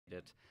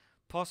it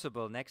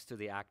possible next to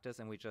the actors,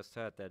 and we just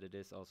heard that it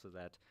is also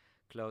that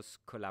close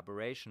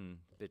collaboration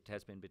that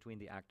has been between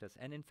the actors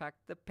and in fact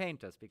the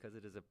painters, because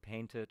it is a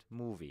painted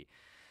movie.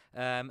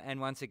 And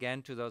once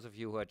again, to those of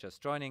you who are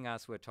just joining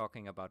us, we're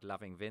talking about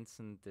Loving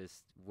Vincent,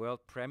 this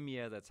world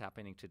premiere that's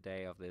happening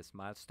today of this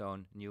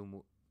milestone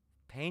new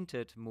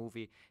painted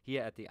movie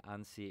here at the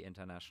Annecy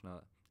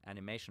International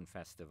Animation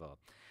Festival.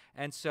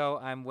 And so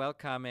I'm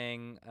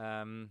welcoming,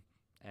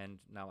 and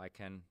now I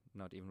can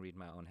not even read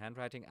my own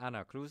handwriting,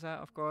 Anna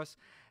Kluza, of course,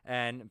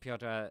 and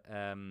Piotr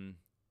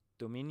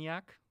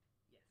Dominak.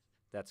 Yes.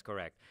 That's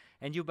correct.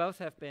 And you both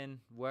have been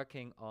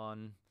working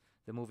on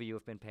the movie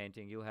you've been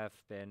painting. You have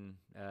been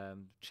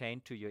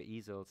chained to your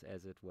easels,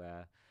 as it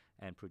were,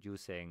 and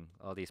producing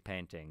all these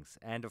paintings.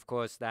 And of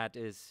course, that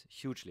is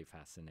hugely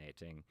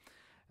fascinating.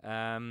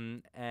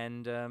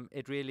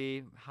 It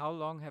really, how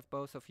long have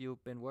both of you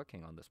been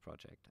working on this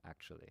project,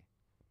 actually?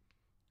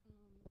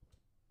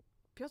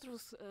 Piotr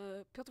was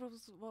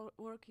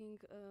working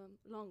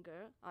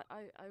longer.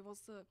 I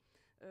was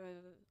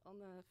on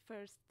the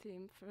first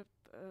team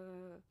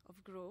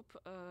of group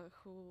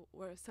who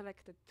were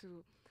selected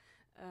to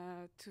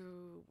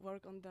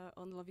work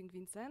on Loving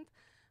Vincent.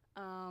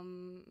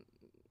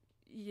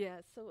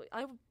 Yeah, so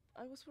I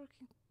was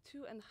working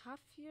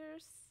 2.5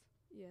 years.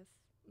 Yes.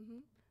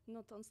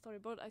 Not on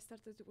storyboard. I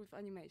started with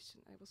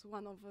animation. I was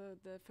one of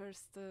the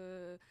first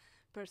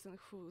person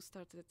who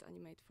started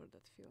animate for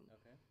that film.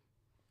 Okay.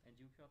 And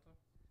you, Piotr?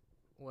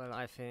 Well,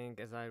 I think,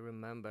 as I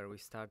remember, we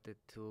started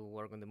to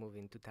work on the movie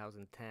in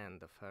 2010,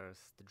 the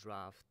first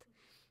draft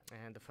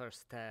and the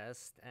first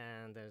test,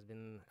 and there's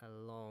been a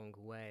long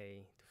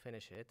way to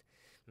finish it.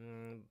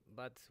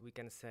 But we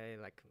can say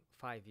like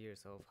 5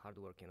 years of hard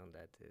working on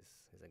that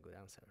is a good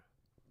answer.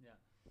 Yeah.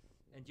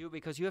 And you,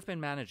 because you have been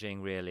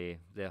managing really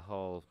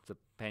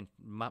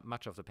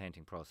much of the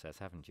painting process,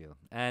 haven't you?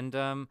 And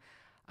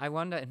I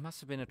wonder, it must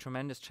have been a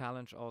tremendous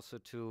challenge also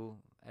to,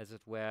 as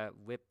it were,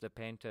 whip the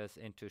painters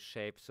into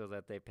shape so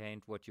that they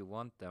paint what you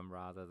want them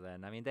rather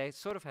than, I mean, they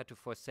sort of had to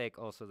forsake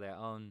also their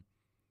own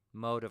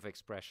mode of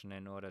expression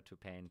in order to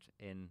paint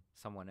in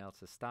someone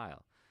else's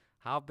style.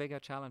 How big a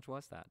challenge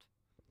was that?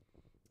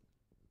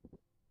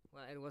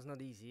 Well, it was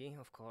not easy,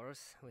 of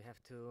course. We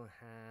have to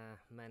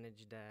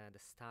manage the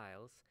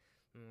styles.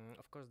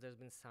 Of course, there's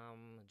been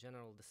some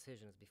general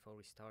decisions before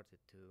we started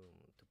to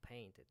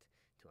paint it,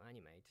 to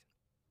animate.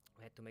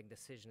 We had to make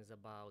decisions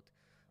about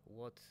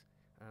what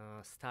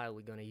style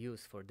we're going to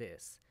use for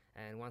this.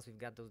 And once we've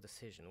got those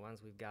decisions,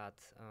 once we've got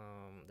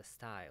the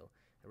style,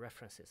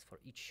 references for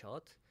each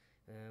shot,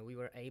 we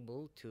were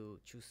able to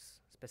choose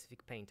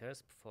specific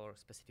painters for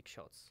specific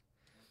shots.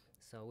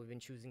 So we've been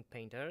choosing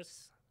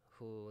painters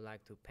who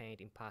like to paint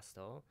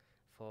impasto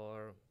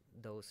for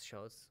those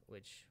shots,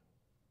 which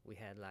we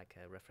had like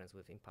a reference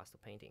with impasto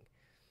painting.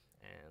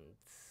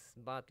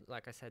 But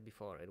like I said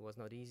before, it was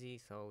not easy,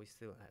 so we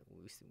still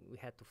we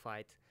had to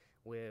fight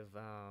with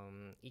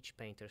each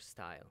painter's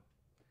style.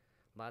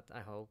 But I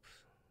hope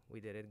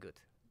we did it good.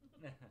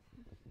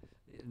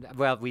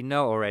 Well, we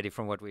know already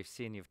from what we've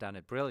seen you've done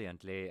it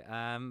brilliantly.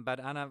 But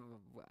Anna,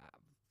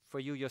 for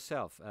you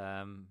yourself,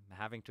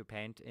 having to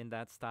paint in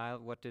that style,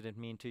 what did it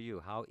mean to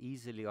you? How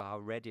easily or how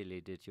readily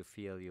did you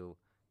feel you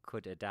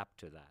could adapt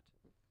to that?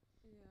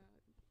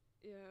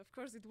 Yeah, of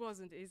course it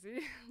wasn't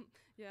easy.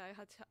 Yeah,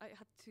 I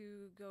had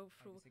to go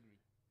through. I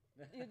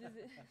disagree. You did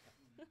it.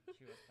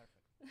 She was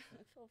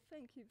perfect. Oh,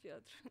 thank you,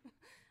 Piotr.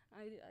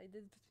 I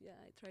did. Yeah,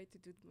 I tried to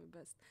do my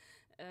best.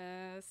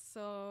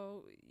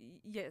 So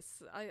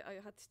yes, I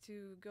had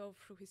to go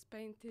through his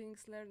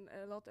paintings, learn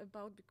a lot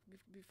about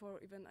before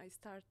even I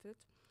started.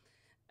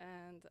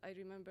 And I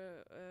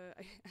remember,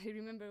 I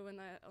remember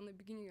when on the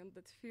beginning of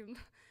that film,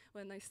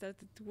 when I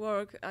started to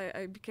work,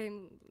 I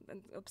became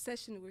an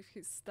obsession with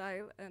his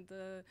style, and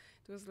it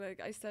was like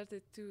I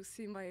started to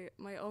see my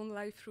own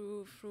life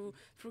through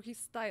his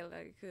style,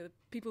 like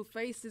people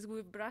faces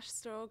with brush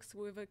strokes,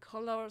 with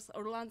colors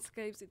or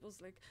landscapes. It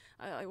was like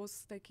I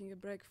was taking a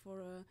break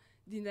for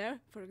dinner,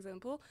 for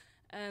example.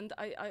 And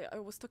I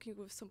was talking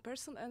with some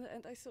person,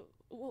 and I saw,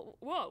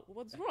 whoa,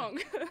 what's wrong?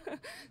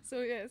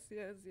 So yes.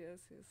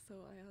 So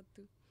I had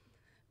to,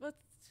 but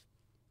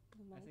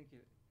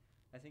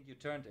I think you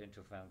turned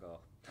into Van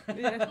Gogh.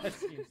 Yeah. It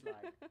seems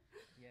like.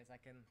 Yes,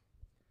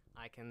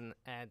 I can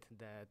add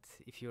that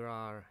if you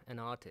are an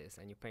artist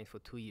and you paint for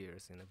 2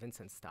 years in a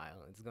Vincent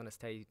style, it's gonna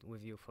stay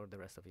with you for the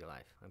rest of your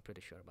life. I'm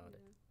pretty sure about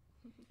it.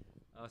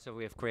 Oh, so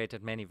we have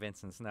created many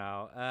Vincents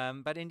now.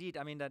 But indeed,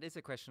 I mean, that is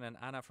a question, and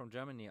Anna from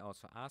Germany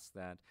also asked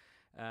that.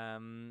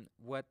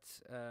 What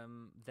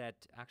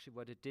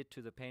it did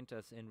to the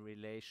painters in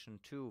relation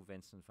to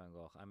Vincent van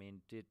Gogh. I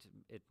mean, did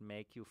it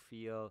make you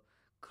feel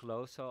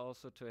closer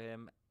also to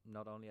him,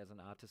 not only as an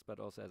artist, but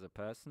also as a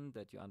person,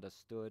 that you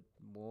understood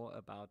more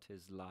about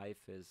his life,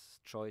 his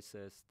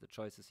choices, the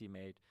choices he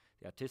made,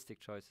 the artistic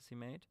choices he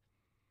made?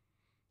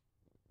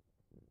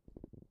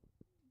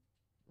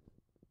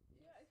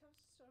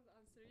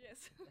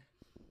 Yes.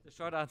 The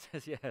short answer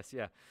is yes,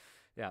 yeah.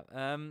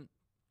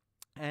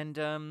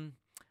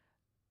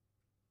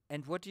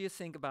 And what do you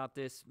think about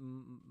this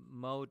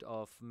mode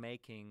of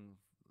making,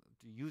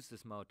 to use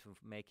this mode to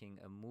making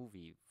a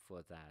movie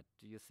for that?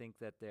 Do you think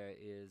that there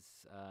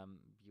is,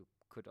 you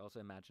could also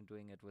imagine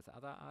doing it with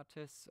other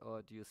artists,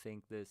 or do you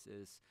think this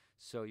is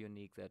so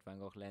unique that Van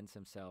Gogh lends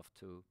himself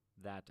to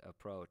that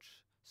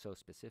approach so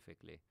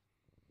specifically?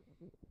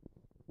 You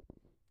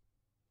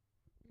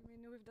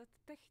mean with that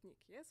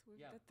technique? Yes, with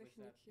Yeah, that with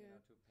technique. that, Yeah.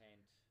 to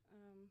paint.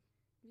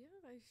 Yeah,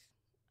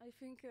 I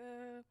think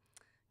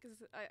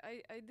because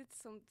I did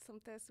some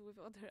tests with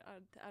other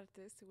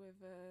artists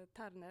with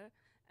Turner,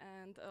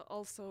 and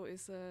also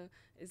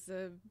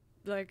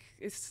like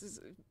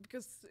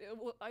because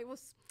I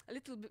was a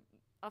little bit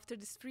after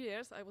these 3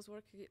 years I was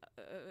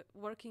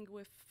working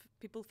with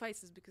people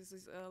faces because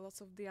there's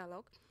lots of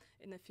dialogue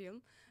in a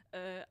film.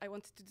 I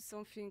wanted to do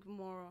something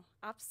more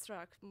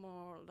abstract,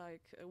 more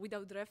like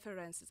without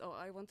references. Or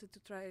I wanted to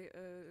try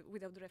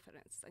without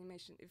reference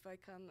animation. If I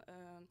can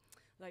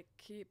like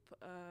keep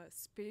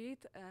speed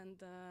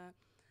and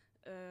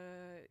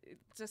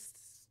just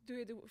do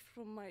it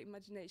from my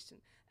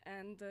imagination.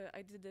 And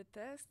I did a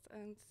test,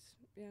 and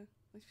yeah,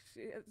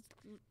 it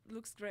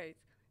looks great.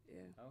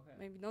 Yeah, Okay.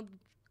 maybe not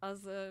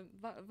as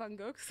Van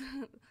Gogh's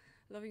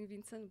Loving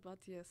Vincent, but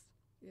yes,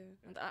 yeah.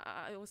 And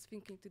I was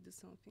thinking to do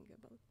something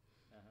about.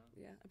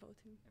 Yeah, about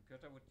him. And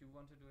Piotr, would you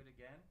want to do it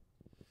again?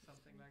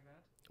 Something like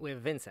that?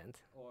 With Vincent,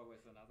 Or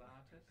with another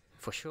artist?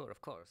 for sure, of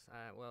course.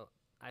 Well,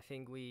 I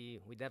think we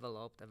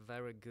developed a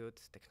very good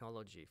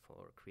technology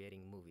for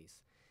creating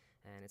movies,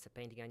 and it's a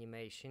painting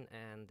animation,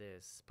 and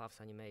this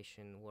puffs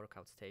animation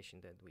workout station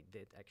that we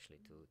did actually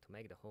to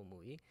make the whole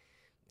movie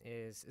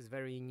is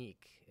very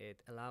unique.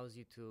 It allows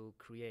you to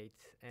create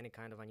any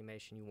kind of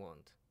animation you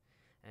want,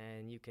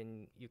 and you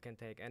can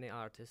take any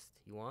artist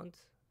you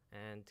want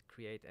and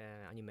create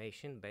an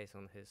animation based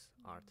on his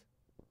art.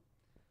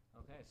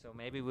 Okay, so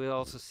maybe we'll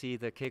also see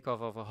the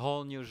kickoff of a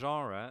whole new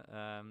genre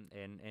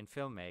in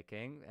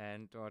filmmaking,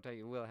 and Dorota,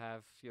 you will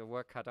have your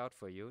work cut out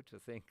for you to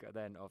think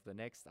then of the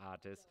next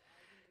artist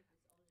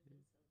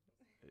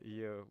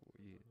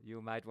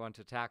you might want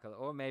to tackle,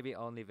 or maybe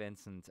only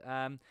Vincent.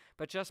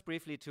 But just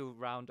briefly to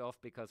round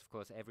off, because of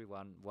course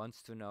everyone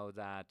wants to know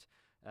that,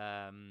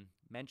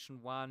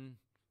 mention one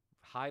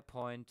high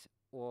point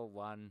or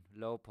one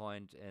low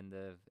point in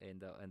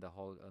the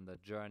whole on the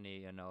journey,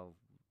 you know,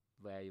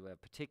 where you were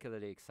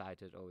particularly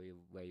excited, or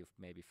where you've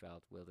maybe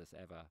felt, will this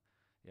ever,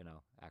 you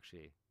know,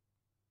 actually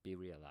be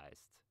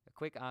realized? A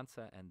quick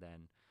answer, and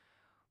then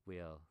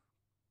we'll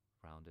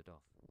round it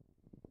off.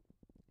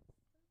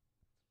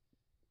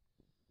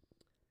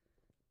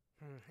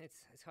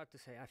 It's hard to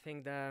say. I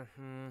think the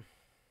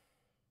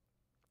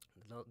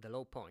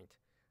low point.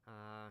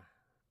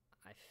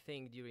 I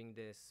think during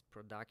this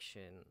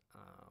production,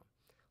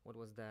 what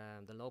was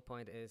the low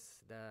point is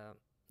the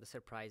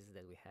surprises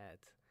that we had,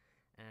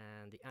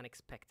 and the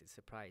unexpected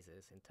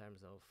surprises in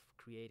terms of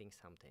creating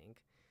something,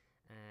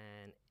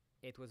 and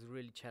it was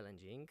really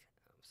challenging.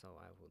 So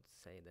I would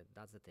say that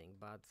that's the thing.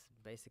 But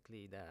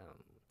basically,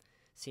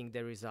 seeing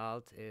the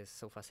result is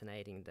so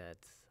fascinating that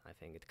I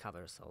think it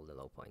covers all the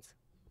low points.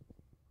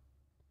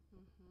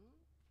 And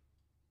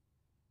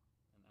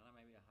Anna,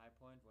 maybe a high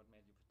point. What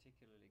made you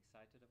particularly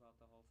excited about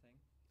the whole thing?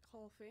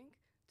 Whole thing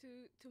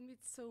to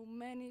meet so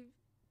many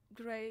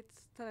great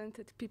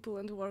talented people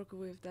and work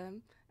with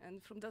them,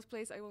 and from that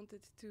place I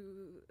wanted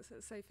to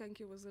say thank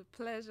you. It was a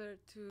pleasure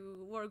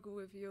to work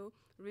with you,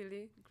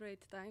 really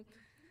great time.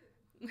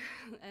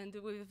 And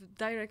with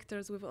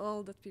directors, with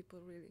all the people,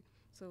 really.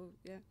 So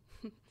yeah,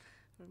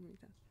 for me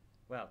that.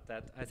 Well,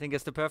 that I think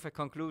is the perfect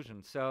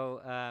conclusion.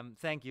 So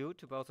thank you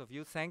to both of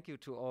you. Thank you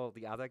to all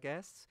the other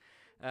guests.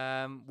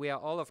 We are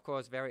all, of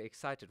course, very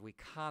excited. We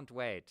can't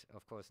wait,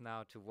 of course,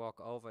 now to walk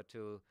over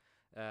to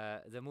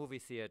the movie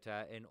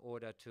theater in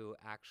order to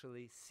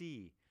actually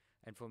see.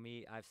 And for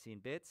me, I've seen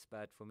bits,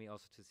 but for me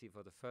also to see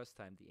for the first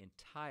time the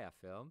entire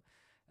film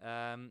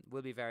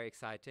will be very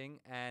exciting.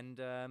 And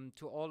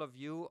to all of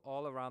you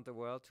all around the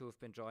world who have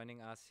been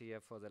joining us here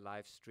for the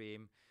live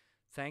stream,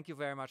 thank you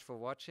very much for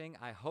watching.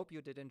 I hope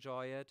you did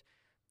enjoy it.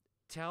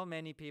 Tell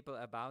many people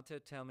about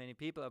it. Tell many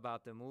people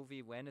about the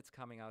movie when it's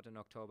coming out in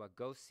October.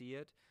 Go see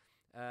it.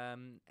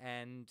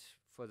 And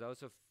for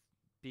those of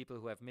people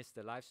who have missed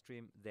the live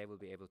stream, they will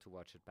be able to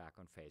watch it back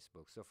on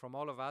Facebook. So from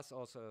all of us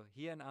also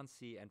here in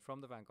Annecy and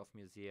from the Van Gogh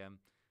Museum,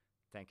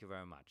 thank you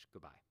very much.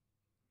 Goodbye.